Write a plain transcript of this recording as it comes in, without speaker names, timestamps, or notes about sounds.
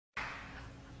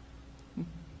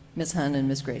Ms. Hunn and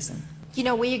Ms. Grayson. You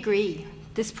know, we agree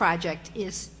this project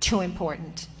is too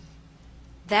important.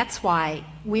 That's why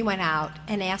we went out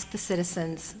and asked the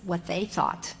citizens what they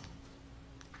thought.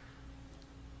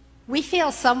 We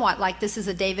feel somewhat like this is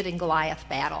a David and Goliath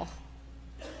battle.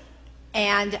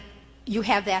 And you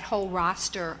have that whole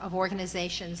roster of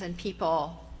organizations and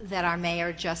people that our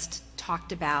mayor just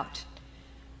talked about.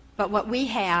 But what we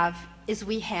have is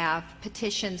we have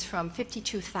petitions from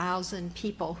 52,000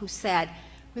 people who said,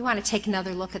 we want to take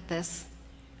another look at this.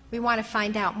 We want to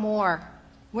find out more.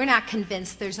 We're not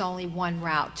convinced there's only one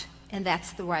route, and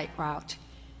that's the right route.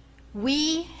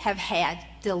 We have had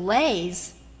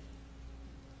delays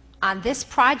on this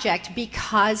project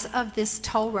because of this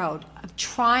toll road, of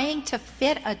trying to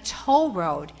fit a toll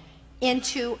road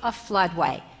into a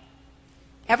floodway.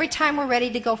 Every time we're ready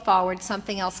to go forward,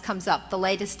 something else comes up. The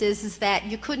latest is that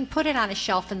you couldn't put it on a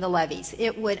shelf in the levees.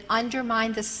 It would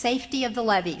undermine the safety of the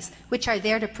levees, which are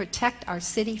there to protect our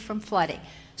city from flooding.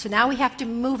 So now we have to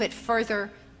move it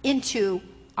further into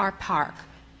our park.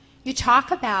 You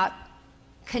talk about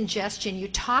congestion, you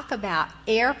talk about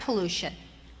air pollution.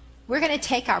 We're going to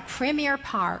take our premier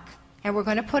park and we're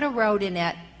going to put a road in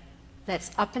it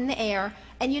that's up in the air.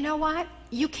 And you know what?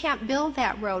 You can't build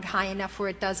that road high enough where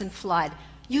it doesn't flood.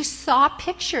 You saw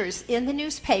pictures in the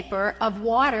newspaper of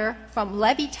water from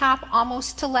levee top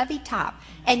almost to levee top.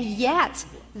 And yet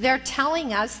they're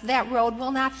telling us that road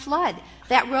will not flood.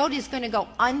 That road is going to go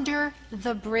under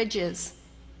the bridges.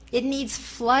 It needs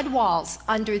flood walls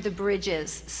under the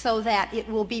bridges so that it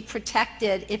will be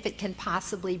protected if it can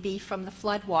possibly be from the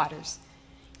flood waters.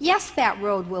 Yes, that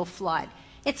road will flood.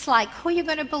 It's like, who are you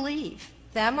going to believe?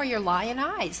 Them or your lying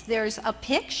eyes? There's a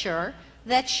picture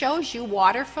that shows you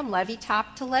water from levee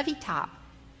top to levee top.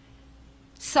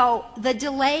 So the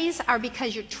delays are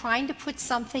because you're trying to put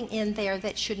something in there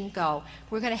that shouldn't go.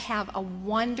 We're going to have a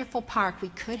wonderful park. We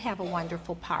could have a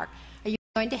wonderful park. Are you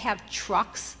going to have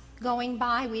trucks going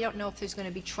by? We don't know if there's going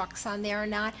to be trucks on there or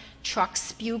not. Trucks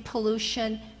spew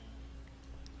pollution.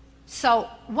 So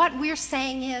what we're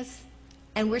saying is,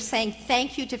 and we're saying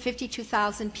thank you to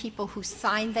 52,000 people who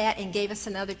signed that and gave us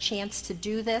another chance to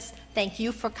do this. Thank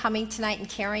you for coming tonight and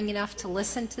caring enough to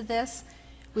listen to this.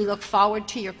 We look forward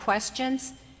to your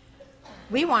questions.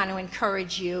 We want to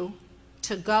encourage you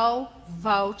to go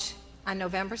vote on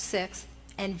November 6th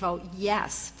and vote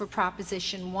yes for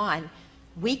Proposition 1.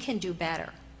 We can do better.